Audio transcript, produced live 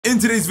In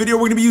today's video,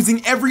 we're going to be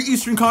using every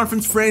Eastern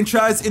Conference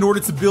franchise in order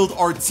to build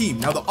our team.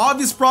 Now, the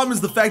obvious problem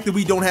is the fact that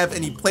we don't have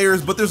any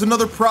players, but there's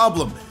another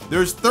problem.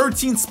 There's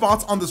 13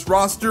 spots on this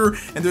roster,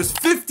 and there's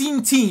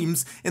 15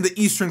 teams in the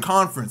Eastern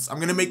Conference. I'm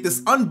going to make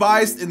this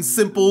unbiased and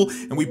simple,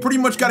 and we pretty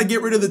much got to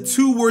get rid of the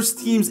two worst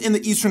teams in the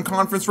Eastern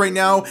Conference right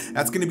now.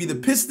 That's going to be the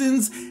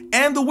Pistons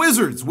and the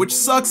Wizards, which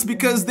sucks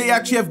because they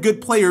actually have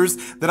good players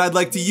that I'd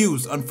like to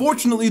use.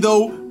 Unfortunately,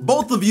 though,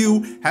 both of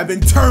you have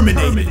been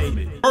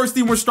terminated. First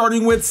team we're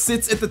starting with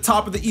sits at the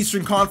top of the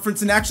Eastern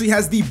Conference and actually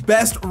has the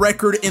best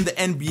record in the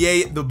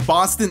NBA, the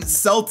Boston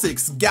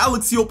Celtics.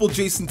 Galaxy Opal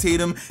Jason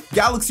Tatum,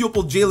 Galaxy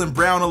Opal Jaylen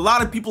Brown. A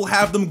lot of people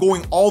have them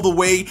going all the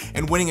way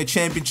and winning a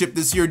championship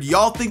this year. Do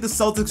y'all think the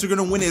Celtics are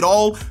going to win it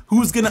all?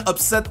 Who's going to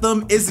upset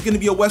them? Is it going to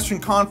be a Western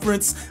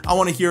Conference? I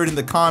want to hear it in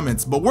the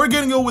comments. But we're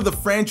going to go with the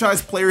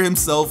franchise player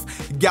himself,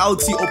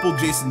 Galaxy Opal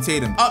Jason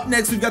Tatum. Up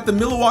next, we've got the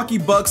Milwaukee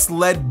Bucks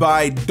led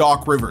by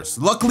Doc Rivers.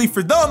 Luckily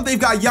for them, they've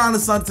got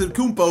Giannis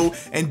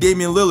Antetokounmpo and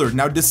Damian Lillard.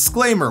 Now,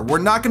 disclaimer, we're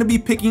not going to be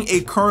picking a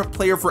current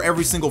player for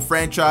every single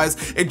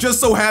franchise. It just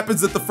so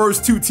happens that the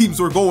first two teams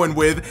we're going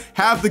with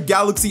have the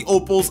Galaxy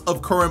Opals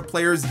of current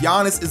players.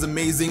 Giannis is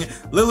amazing,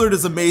 Lillard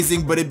is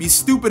amazing, but it'd be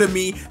stupid of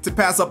me to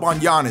pass up on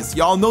Giannis.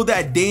 Y'all know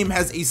that Dame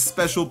has a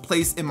special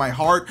place in my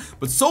heart,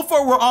 but so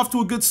far we're off to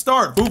a good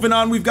start. Moving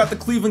on, we've got the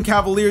Cleveland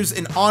Cavaliers,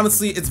 and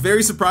honestly, it's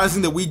very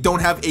surprising that we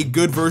don't have a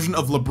good version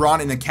of LeBron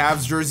in a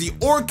Cavs jersey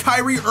or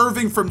Kyrie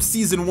Irving from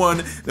season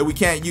 1 that we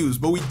can't use,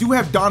 but we do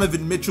have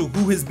Donovan Mitchell,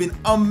 who has been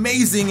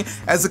amazing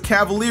as a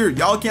Cavalier.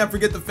 Y'all can't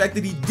forget the fact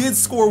that he did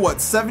score, what,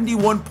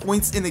 71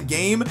 points in a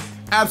game?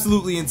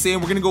 Absolutely insane.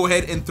 We're gonna go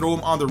ahead and throw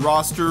him on the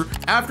roster.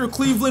 After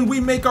Cleveland,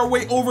 we make our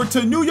way over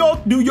to New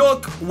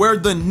York, where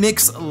the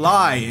Knicks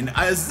lie. And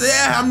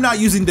I'm not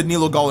using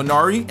Danilo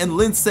Gallinari, and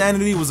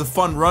Linsanity was a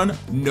fun run.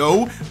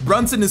 No,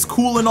 Brunson is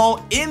cool and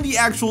all in the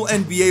actual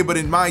NBA, but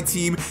in my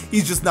team,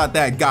 he's just not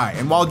that guy.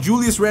 And while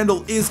Julius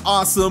Randle is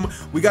awesome,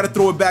 we gotta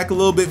throw it back a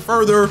little bit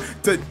further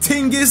to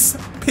Tingus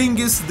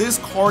Pingus. This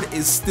card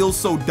is still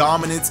so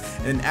dominant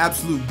and an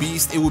absolute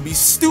beast. It would be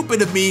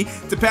stupid of me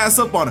to pass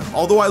up on him,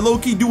 although I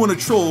low-key do want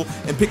to troll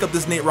and pick up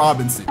this Nate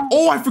Robinson.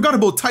 Oh, I forgot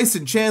about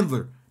Tyson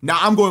Chandler. Now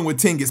I'm going with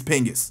Tingus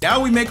Pingus.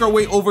 Now we make our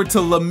way over to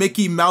La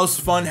Mickey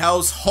Mouse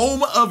Funhouse,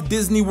 home of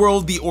Disney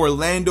World, the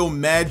Orlando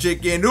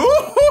Magic, and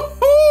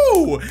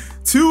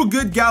two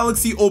good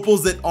Galaxy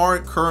Opals that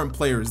aren't current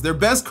players. Their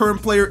best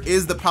current player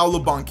is the Paolo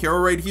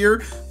Banchero right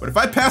here, but if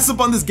I pass up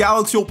on this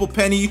Galaxy Opal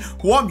Penny,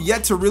 who I'm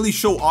yet to really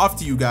show off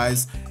to you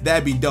guys,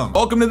 that'd be dumb.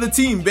 Welcome to the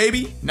team,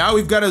 baby. Now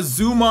we've got to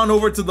zoom on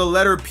over to the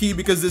letter P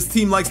because this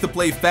team likes to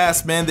play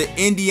fast, man. The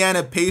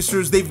Indiana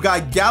Pacers, they've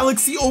got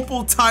Galaxy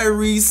Opal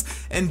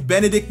Tyrese and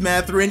Benedict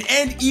Mathurin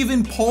and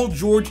even Paul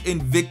George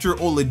and Victor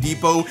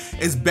Oladipo.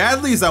 As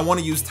badly as I want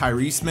to use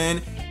Tyrese,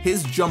 man,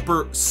 his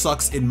jumper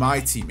sucks in my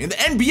team. In the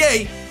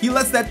NBA, he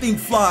lets that thing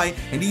fly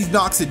and he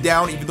knocks it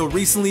down, even though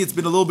recently it's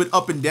been a little bit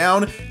up and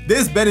down.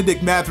 This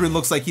Benedict Mathurin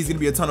looks like he's going to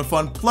be a ton of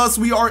fun. Plus,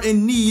 we are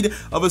in need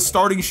of a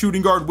starting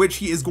shooting guard, which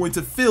he is going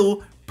to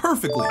fill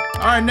perfectly.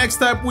 All right,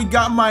 next up, we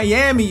got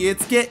Miami.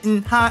 It's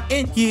getting hot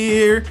in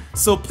here,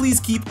 so please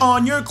keep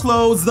on your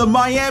clothes. The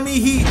Miami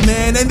Heat,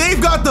 man, and they've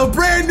got the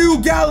brand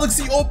new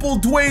Galaxy Opal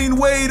Dwayne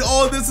Wade.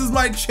 Oh, this is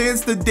my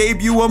chance to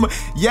debut him.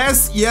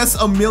 Yes,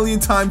 a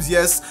million times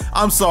yes.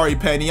 I'm sorry,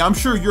 Penny. I'm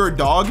sure you're a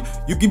dog.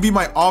 You can be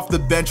my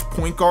off-the-bench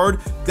point guard.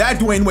 That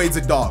Dwayne Wade's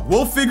a dog.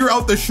 We'll figure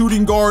out the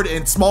shooting guard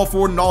and small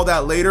forward and all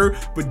that later,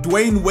 but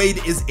Dwayne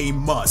Wade is a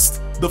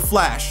must. The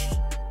Flash.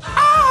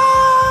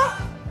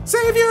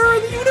 Savior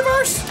of the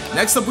universe.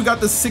 Next up, we got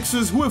the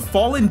Sixers, who have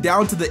fallen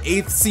down to the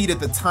 8th seed at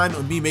the time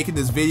of me making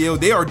this video.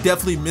 They are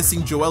definitely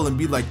missing Joel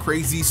Embiid like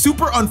crazy.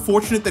 Super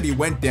unfortunate that he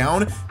went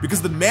down because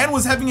the man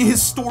was having a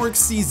historic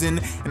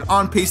season and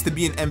on pace to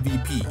be an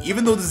MVP.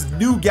 Even though this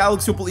new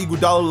Galaxy Opal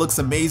Iguodala looks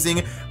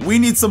amazing, we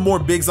need some more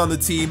bigs on the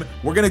team.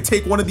 We're gonna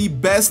take one of the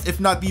best, if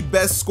not the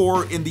best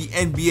scorer in the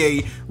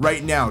NBA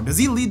right now. Does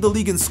he lead the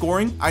league in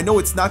scoring? I know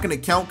it's not gonna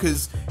count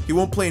because he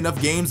won't play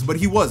enough games, but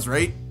he was,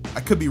 right? I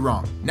could be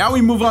wrong. Now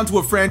we move on to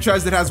a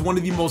franchise that has one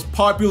of the most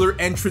popular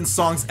entrance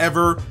songs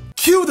ever.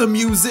 Cue the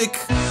music.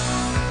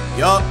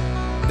 Yup,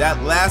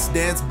 that Last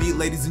Dance beat,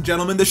 ladies and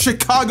gentlemen. The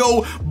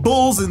Chicago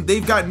Bulls, and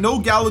they've got no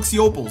Galaxy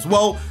Opals.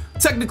 Well,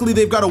 technically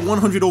they've got a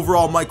 100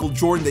 overall Michael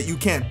Jordan that you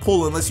can't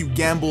pull unless you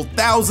gamble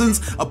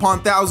thousands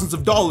upon thousands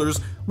of dollars,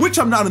 which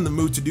I'm not in the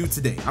mood to do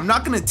today. I'm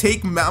not gonna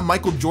take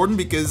Michael Jordan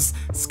because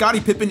Scottie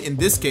Pippen, in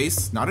this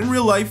case, not in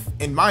real life,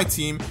 in my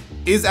team,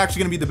 is actually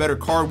going to be the better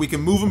card. We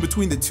can move him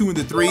between the 2 and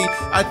the 3.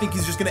 I think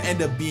he's just going to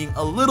end up being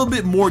a little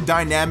bit more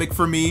dynamic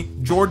for me.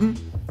 Jordan,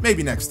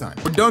 maybe next time.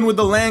 We're done with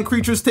the land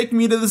creatures taking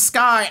me to the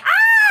sky.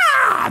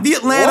 The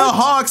Atlanta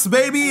Hawks,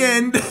 baby,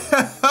 and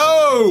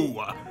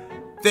oh,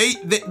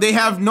 they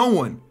have no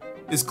one.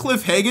 Is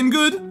Cliff Hagan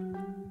good?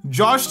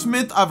 Josh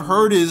Smith, I've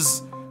heard,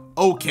 is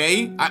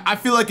okay. I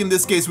feel like in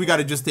this case we got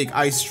to just take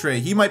Ice Trey.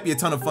 He might be a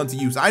ton of fun to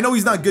use. I know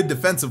he's not good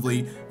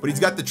defensively, but he's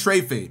got the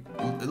Trey fade,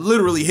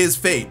 literally his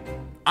fade.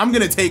 I'm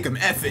gonna take him,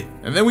 F it.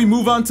 And then we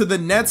move on to the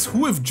Nets,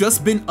 who have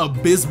just been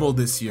abysmal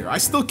this year. I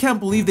still can't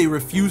believe they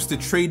refused to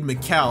trade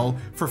Mikal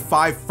for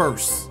 5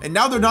 firsts. And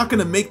now they're not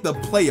gonna make the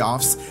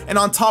playoffs. And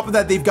on top of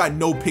that, they've got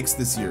no picks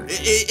this year.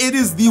 It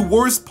is the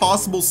worst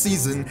possible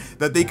season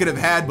that they could have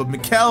had. But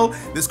Mikal,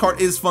 this card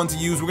is fun to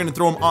use. We're gonna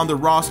throw him on the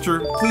roster.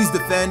 Please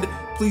defend.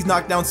 Please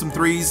knock down some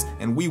threes,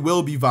 and we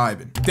will be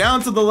vibing.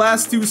 Down to the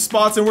last 2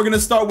 spots, and we're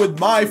gonna start with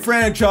my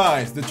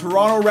franchise, the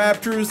Toronto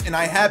Raptors, and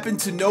I happen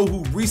to know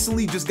who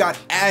recently just got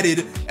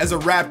added as a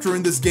Raptor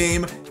in this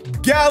game.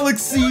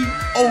 Galaxy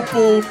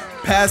Opal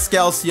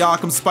Pascal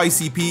Siakam,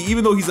 Spicy P.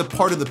 Even though he's a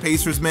part of the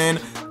Pacers, man,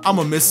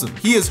 I'ma miss him.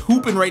 He is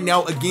hooping right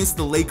now against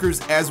the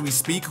Lakers as we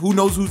speak. Who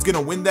knows who's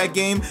gonna win that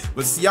game?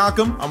 But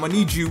Siakam, I'ma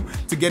need you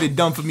to get it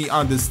done for me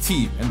on this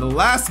team. And the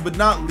last but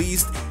not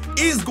least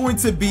is going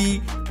to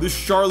be the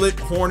Charlotte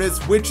Hornets,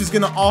 which is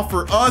gonna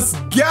offer us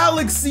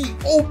Galaxy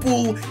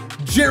Opal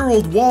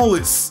Gerald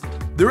Wallace.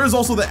 There is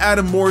also the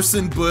Adam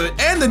Morrison,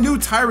 and the new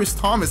Tyrese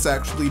Thomas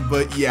actually,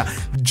 but yeah,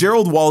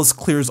 Gerald Wallace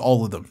clears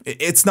all of them.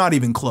 It's not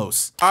even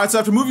close. All right, so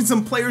after moving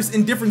some players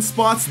in different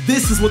spots,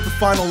 this is what the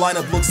final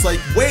lineup looks like.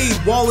 Wade,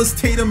 Wallace,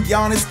 Tatum,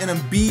 Giannis, and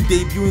Embiid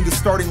debuting the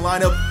starting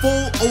lineup,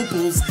 full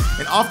opals,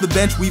 and off the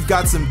bench, we've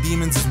got some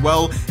demons as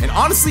well. And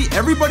honestly,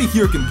 everybody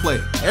here can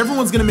play.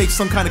 Everyone's gonna make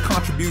some kind of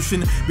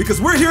contribution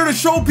because we're here to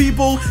show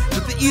people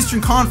that the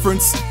Eastern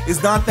Conference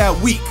is not that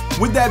weak.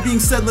 With that being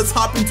said, let's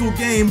hop into a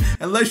game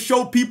and let's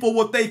show people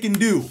what they can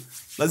do.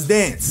 Let's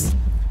dance.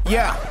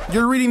 Yeah,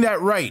 you're reading that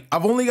right.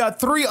 I've only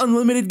got 3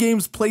 unlimited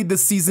games played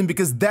this season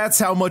because that's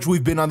how much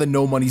we've been on the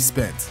no money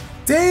spent.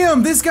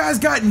 Damn, this guy's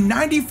got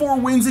 94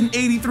 wins and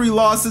 83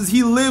 losses.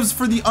 He lives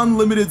for the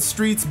unlimited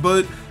streets,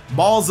 but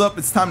balls up,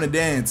 it's time to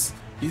dance.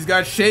 He's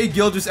got Shai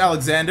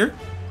Gilgeous-Alexander.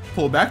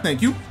 Pull back,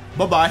 thank you.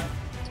 Bye-bye.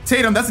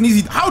 Tatum, that's an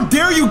easy. How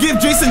dare you give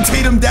Jason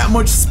Tatum that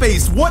much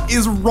space? What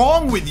is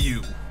wrong with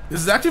you? This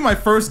is actually my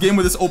first game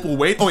with this Opal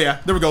Wade. Oh yeah,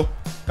 there we go.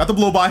 Got the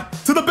blow by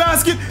to the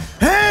basket.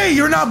 Hey,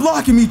 you're not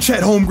blocking me,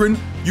 Chet Holmgren.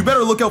 You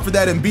better look out for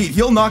that Embiid.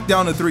 He'll knock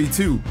down a 3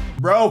 too.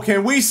 Bro,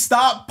 can we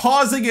stop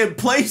pausing and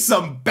play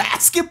some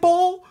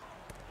basketball?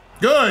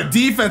 Good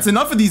defense.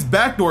 Enough of these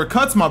backdoor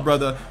cuts, my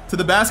brother. To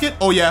the basket.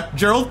 Oh yeah,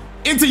 Gerald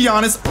into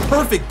Giannis.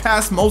 Perfect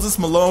pass, Moses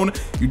Malone.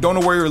 You don't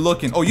know where you're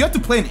looking. Oh, you have to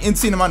play an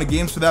insane amount of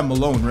games for that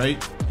Malone,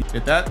 right?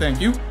 Hit that.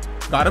 Thank you.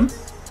 Got him.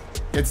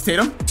 It's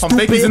Tatum. Pump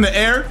fake, he's in the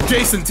air.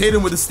 Jason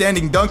Tatum with a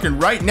standing dunk, and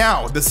right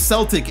now, the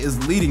Celtic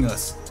is leading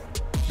us.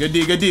 Good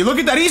D, good D. Look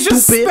at that, he's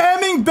just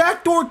spamming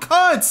backdoor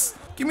cuts.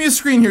 Give me a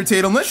screen here,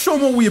 Tatum. Let's show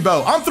him what we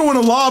about. I'm throwing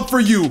a lob for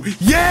you.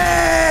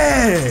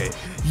 Yeah!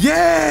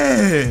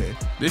 Yeah!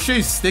 This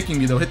Shai's sticking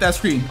me, though. Hit that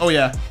screen. Oh,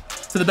 yeah.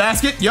 To the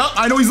basket. Yup,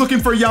 I know he's looking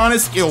for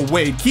Giannis. Yo,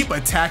 Wade, keep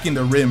attacking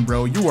the rim,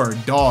 bro. You are a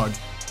dog.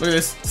 Look at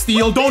this.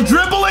 Steal. Don't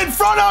dribble in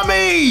front of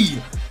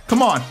me!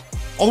 Come on.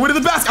 All the way to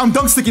the basket. I'm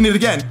dunk sticking it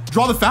again.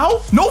 Draw the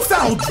foul? No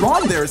foul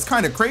drawn there. It's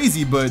kind of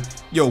crazy,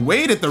 but yo,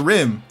 Wade at the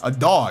rim. A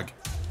dog.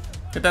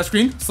 Hit that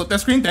screen. Slip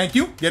that screen. Thank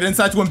you. Get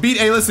inside to Embiid.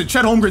 Hey, listen,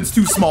 Chet Holmgren's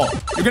too small.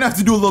 You're going to have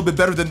to do a little bit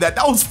better than that.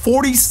 That was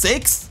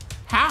 46?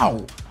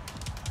 How?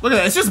 Look at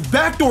that. It's just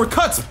backdoor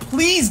cuts.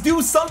 Please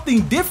do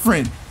something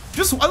different.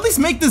 Just at least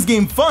make this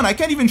game fun. I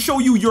can't even show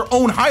you your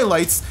own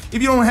highlights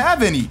if you don't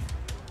have any.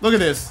 Look at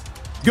this.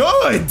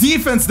 Good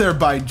defense there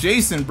by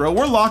Jason, bro.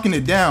 We're locking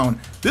it down.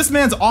 This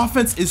man's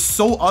offense is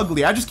so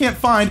ugly. I just can't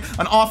find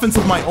an offense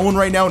of my own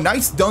right now.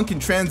 Nice dunk in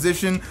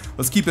transition.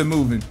 Let's keep it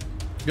moving.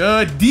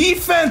 Good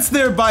defense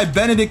there by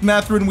Benedict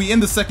Mathurin. We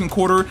end the second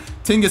quarter.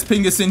 Tingus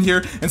Pingus in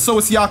here. And so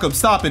is Siakam.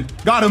 Stopping.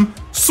 Got him.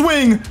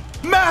 Swing.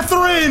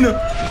 Mathurin.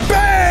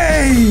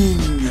 Bang.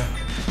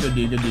 Good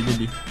D, good D, good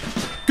D.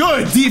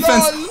 Good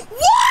defense.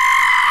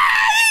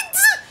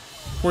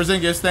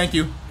 Porzingis, thank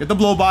you. Get the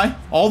blow by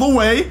all the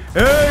way.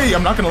 Hey,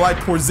 I'm not gonna lie,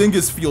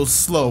 Porzingis feels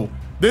slow.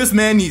 This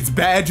man needs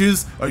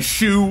badges, a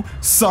shoe,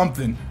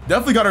 something.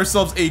 Definitely got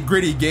ourselves a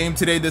gritty game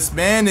today. This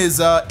man is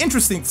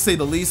interesting to say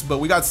the least, but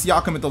we got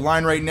Siakam at the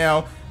line right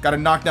now. Got to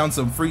knock down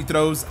some free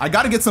throws. I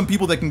got to get some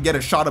people that can get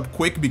a shot up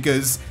quick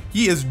because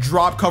he is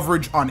drop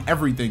coverage on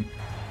everything.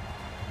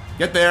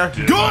 Get there.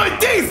 Good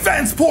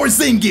defense,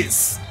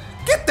 Porzingis.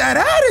 Get that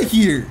out of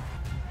here.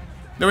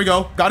 There we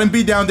go. Got him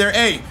beat down there.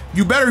 Hey,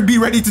 you better be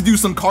ready to do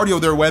some cardio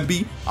there,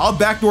 Wemby. I'll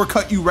backdoor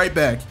cut you right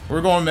back. Where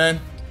we're going,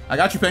 man. I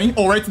got you, Penny.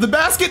 Oh, right to the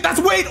basket. That's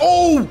Wade.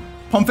 Oh,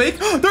 pump fake.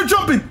 They're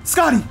jumping.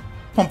 Scotty.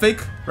 Pump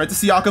fake. Right to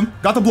Siakam.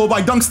 Got the blow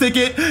by. Dunk stick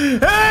it.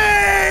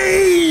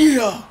 Hey!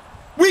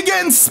 We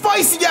getting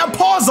spicy. Yeah,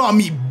 pause on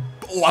me.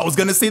 Oh, I was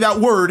going to say that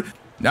word.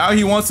 Now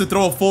he wants to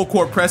throw a full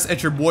court press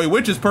at your boy,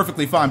 which is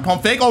perfectly fine.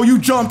 Pump fake. Oh, you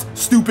jumped.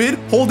 Stupid.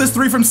 Hold this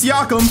 3 from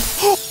Siakam.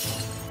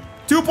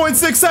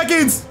 2.6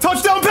 seconds.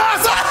 Touchdown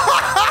pass.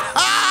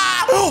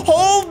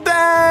 Hold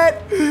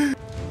that.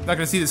 Not going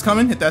to see this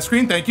coming. Hit that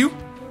screen. Thank you.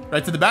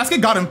 Right to the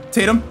basket. Got him.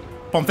 Tatum.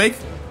 Pump fake.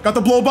 Got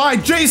the blow by.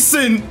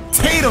 Jason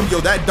Tatum. Yo,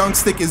 that dunk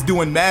stick is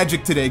doing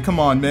magic today. Come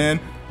on, man.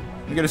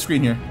 Let me get a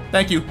screen here.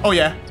 Thank you. Oh,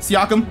 yeah.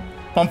 Siakam.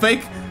 Pump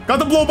fake. Got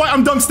the blow by.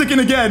 I'm dunk sticking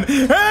again.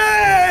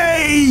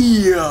 Hey!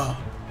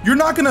 You're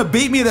not going to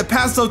bait me to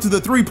pass out to the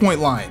 3-point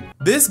line.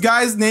 This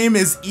guy's name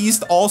is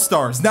East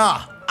All-Stars.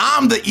 Nah,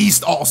 I'm the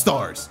East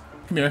All-Stars.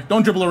 Come here,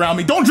 don't dribble around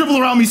me. Don't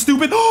dribble around me,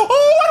 stupid. Oh,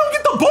 I don't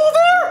get the ball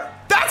there.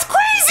 That's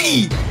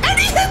crazy. And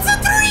he hits a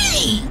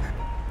three.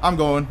 I'm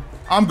going.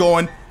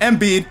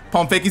 Embiid,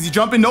 pump fake. Is he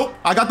jumping? Nope.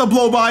 I got the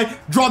blow by.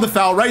 Draw the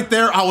foul right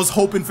there. I was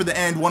hoping for the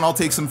and one. I'll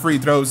take some free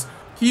throws.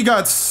 He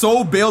got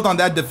so bailed on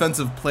that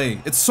defensive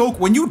play. It's so,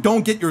 when you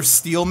don't get your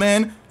steal,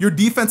 man, your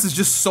defense is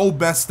just so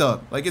messed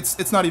up. Like,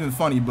 it's not even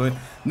funny, but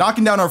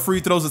knocking down our free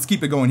throws, let's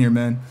keep it going here,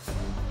 man.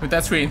 With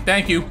that screen,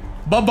 thank you.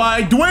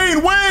 Bye-bye, Dwayne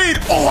Wade!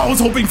 Oh, I was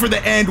hoping for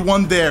the and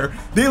one there.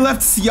 They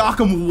left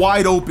Siakam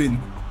wide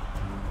open.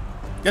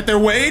 Get there,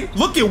 Wade.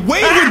 Look at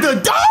Wade with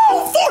the,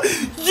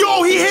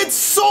 yo, he hit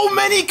so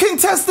many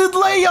contested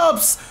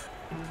layups.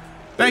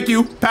 Thank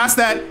you, pass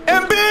that.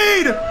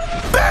 Embiid!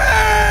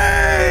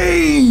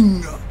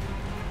 Bang!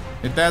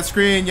 Hit that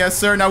screen, yes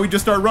sir. Now we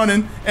just start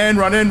running and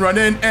running.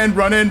 That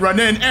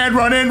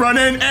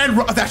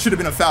should have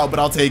been a foul, but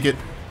I'll take it.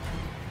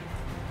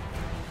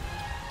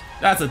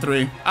 That's a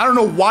three. I don't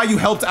know why you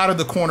helped out of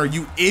the corner,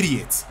 you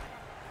idiot.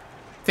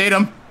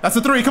 Tatum, that's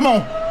a three, come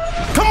on.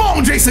 Come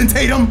on, Jason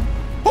Tatum.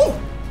 Woo!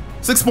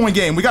 6-point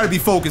game, we gotta be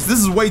focused. This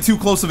is way too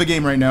close of a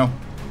game right now.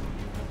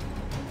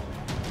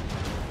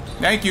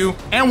 Thank you,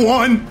 and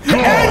one.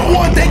 And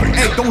one,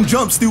 hey, don't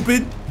jump,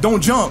 stupid.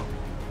 Don't jump.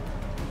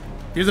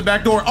 Here's a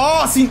back door.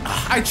 Oh, see,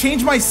 I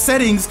changed my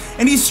settings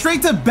and he's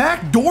straight to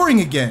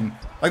backdooring again.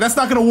 Like, that's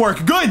not gonna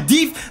work. Good,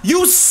 Deep.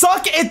 You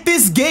suck at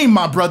this game,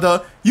 my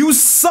brother. You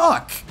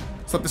suck.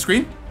 Slip the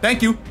screen.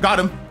 Thank you. Got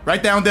him.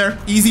 Right down there.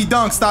 Easy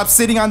dunk. Stop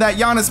sitting on that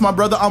Giannis, my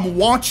brother. I'm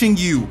watching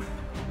you.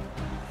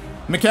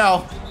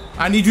 Mikal,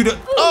 I need you to...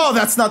 Oh,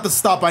 that's not the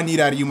stop I need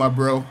out of you, my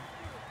bro.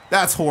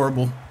 That's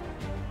horrible.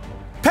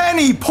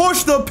 Penny,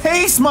 push the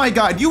pace, my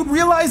God. You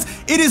realize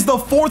it is the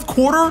fourth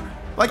quarter?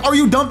 Like, are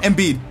you dumb?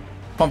 Embiid.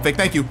 Pump fake,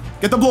 thank you.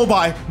 Get the blow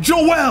by.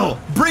 Joel,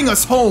 bring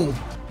us home.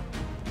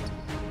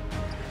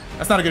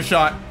 That's not a good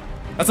shot.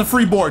 That's a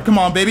free board. Come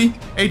on, baby.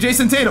 Hey,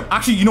 Jason Tatum.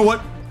 Actually, you know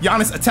what?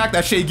 Giannis, attack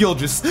that Shai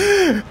Gilgeous.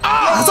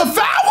 Ah, that's a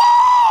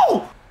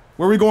foul!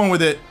 Where are we going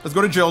with it? Let's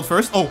go to Gerald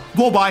first. Oh,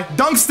 blow by.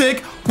 Dunk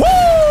stick. Woo!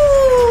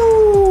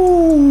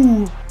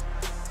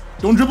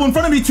 Don't dribble in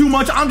front of me too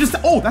much. I'm just...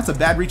 Oh, that's a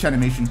bad reach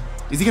animation.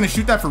 Is he going to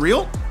shoot that for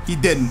real? He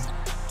didn't.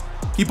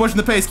 Keep pushing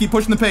the pace. Keep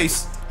pushing the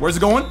pace. Where's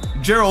it going?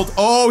 Gerald.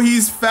 Oh,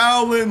 he's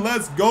fouling.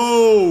 Let's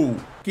go.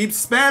 Keep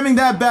spamming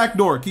that back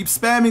door. Keep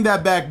spamming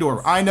that back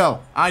door. I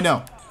know. I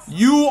know.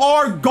 You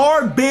are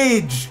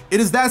garbage. It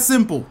is that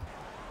simple.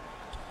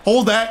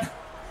 Hold that.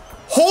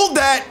 Hold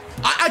that.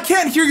 I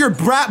can't hear your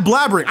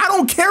blabbering. I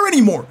don't care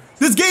anymore.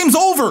 This game's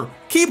over.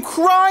 Keep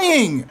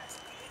crying.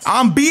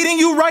 I'm beating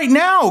you right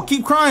now.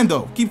 Keep crying,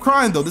 though. Keep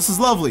crying, though. This is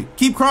lovely.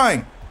 Keep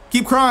crying.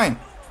 Keep crying.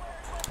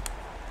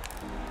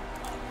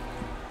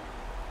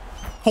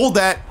 Hold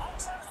that.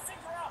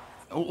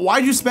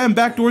 Why'd you spam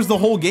backdoors the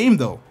whole game,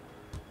 though?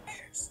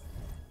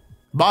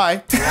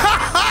 Bye.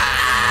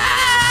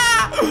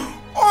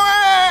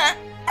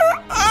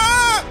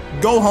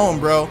 Go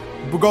home, bro.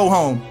 Go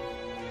home.